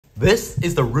This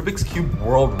is the Rubik's Cube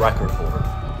world record holder.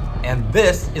 And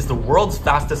this is the world's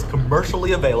fastest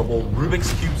commercially available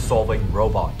Rubik's Cube solving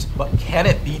robot. But can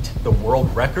it beat the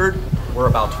world record? We're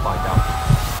about to find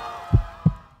out.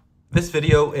 This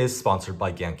video is sponsored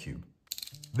by GANCUBE.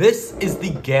 This is the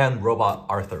GAN Robot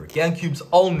Arthur, GANCUBE's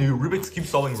all-new Rubik's Cube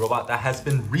solving robot that has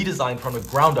been redesigned from the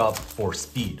ground up for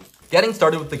speed. Getting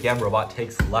started with the GAN robot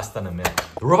takes less than a minute.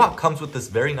 The robot comes with this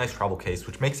very nice travel case,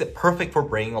 which makes it perfect for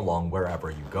bringing along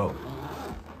wherever you go.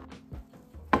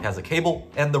 It has a cable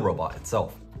and the robot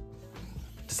itself.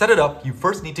 To set it up, you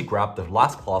first need to grab the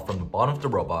last claw from the bottom of the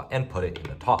robot and put it in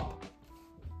the top.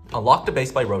 Unlock the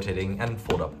base by rotating and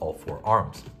fold up all four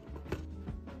arms.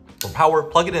 For power,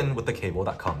 plug it in with the cable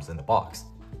that comes in the box.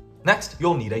 Next,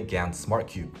 you'll need a GAN Smart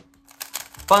Cube.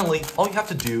 Finally, all you have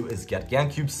to do is get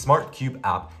GANCUBE's Smart Cube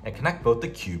app and connect both the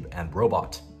cube and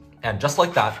robot. And just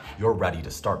like that, you're ready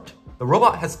to start. The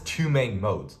robot has two main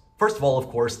modes. First of all, of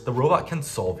course, the robot can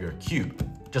solve your cube.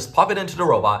 Just pop it into the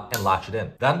robot and latch it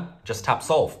in. Then, just tap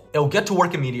solve. It'll get to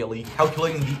work immediately,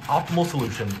 calculating the optimal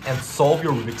solution and solve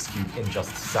your Rubik's Cube in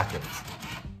just seconds.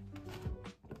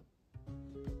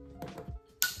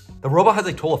 The robot has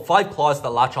a total of 5 claws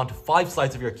that latch onto 5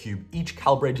 sides of your cube, each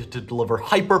calibrated to deliver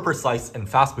hyper-precise and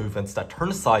fast movements that turn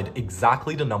aside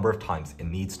exactly the number of times it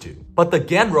needs to. But the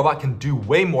GAN robot can do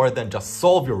way more than just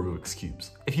solve your Rubik's Cubes.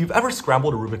 If you've ever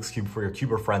scrambled a Rubik's Cube for your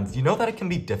cuber friends, you know that it can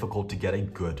be difficult to get a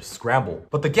good scramble.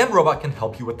 But the GAN robot can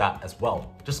help you with that as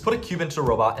well. Just put a cube into the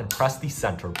robot and press the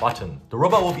center button. The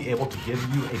robot will be able to give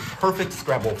you a perfect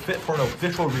scramble fit for an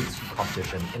official Rubik's Cube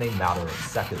competition in a matter of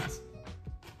seconds.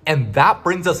 And that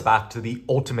brings us back to the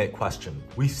ultimate question.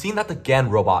 We've seen that the GAN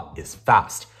robot is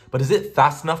fast, but is it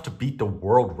fast enough to beat the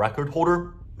world record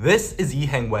holder? This is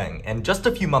Yiheng Wang, and just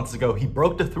a few months ago, he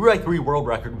broke the 3x3 world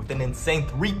record with an insane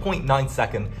 3.9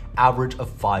 second average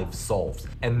of 5 solves.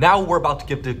 And now we're about to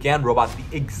give the GAN robot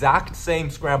the exact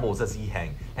same scrambles as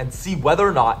Yiheng and see whether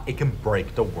or not it can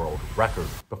break the world record.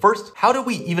 But first, how do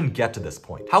we even get to this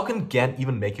point? How can GAN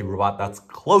even make a robot that's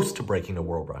close to breaking the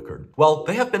world record? Well,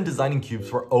 they have been designing cubes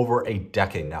for over a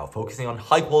decade now, focusing on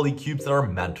high quality cubes that are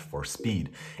meant for speed.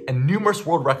 And numerous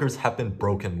world records have been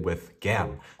broken with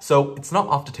GAN. So it's not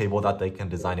off the table that they can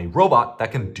design a robot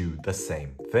that can do the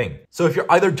same thing. So if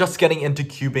you're either just getting into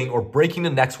cubing or breaking the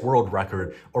next world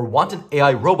record, or want an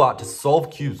AI robot to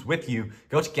solve cubes with you,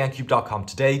 go to GANCUBE.com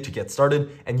today to get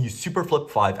started and use Superflip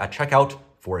 5 at checkout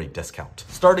for a discount.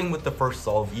 Starting with the first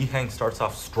solve, Yiheng starts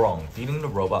off strong, beating the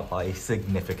robot by a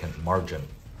significant margin.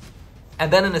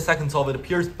 And then in the second solve, it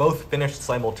appears both finished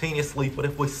simultaneously, but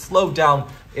if we slow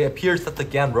down, it appears that the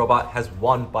GAN robot has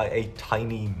won by a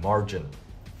tiny margin.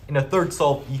 In the third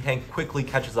solve, Yiheng quickly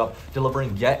catches up,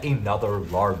 delivering yet another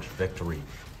large victory.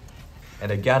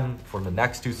 And again, for the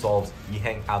next two solves,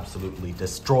 Yiheng absolutely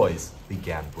destroys the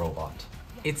GAN robot.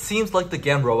 It seems like the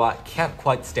GAN robot can't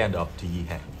quite stand up to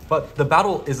Yiheng. But the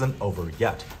battle isn't over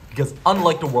yet, because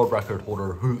unlike the world record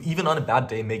holder, who even on a bad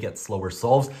day may get slower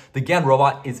solves, the GAN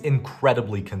robot is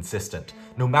incredibly consistent.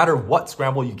 No matter what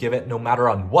scramble you give it, no matter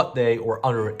on what day or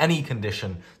under any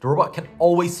condition, the robot can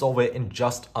always solve it in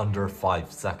just under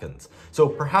 5 seconds. So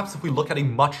perhaps if we look at a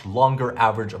much longer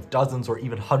average of dozens or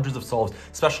even hundreds of solves,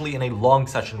 especially in a long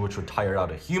session which would tire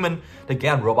out a human, the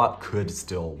GAN robot could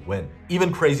still win.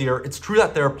 Even crazier, it's true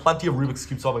that there are plenty of Rubik's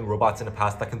Cube solving robots in the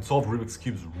past that can solve Rubik's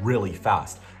Cubes really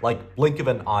fast, like blink of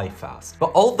an eye fast.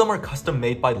 But all of them are custom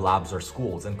made by labs or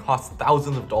schools and cost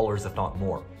thousands of dollars if not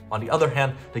more. On the other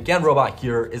hand, the GAN robot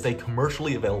here is a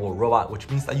commercially available robot, which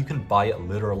means that you can buy it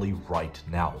literally right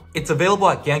now. It's available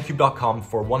at GANCUBE.com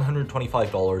for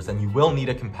 $125, and you will need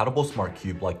a compatible smart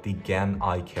cube like the GAN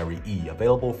iCarry E,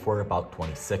 available for about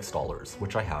 $26,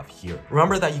 which I have here.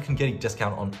 Remember that you can get a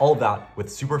discount on all of that with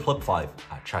Superflip 5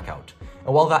 at checkout.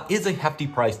 And while that is a hefty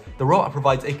price, the robot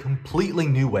provides a completely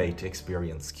new way to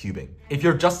experience cubing. If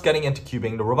you're just getting into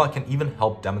cubing, the robot can even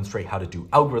help demonstrate how to do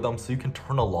algorithms so you can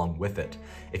turn along with it.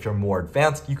 If you're more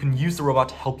advanced, you can use the robot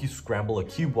to help you scramble a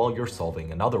cube while you're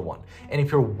solving another one. And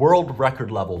if you're world record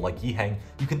level like Yiheng,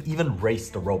 you can even race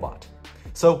the robot.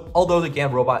 So although the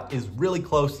GAN robot is really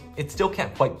close, it still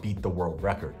can't quite beat the world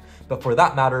record. But for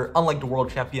that matter, unlike the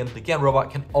world champion, the GAN robot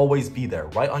can always be there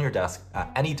right on your desk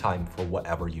at any time for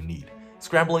whatever you need.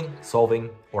 Scrambling,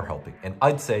 solving, or helping. And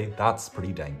I'd say that's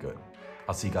pretty dang good.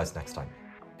 I'll see you guys next time.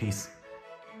 Peace.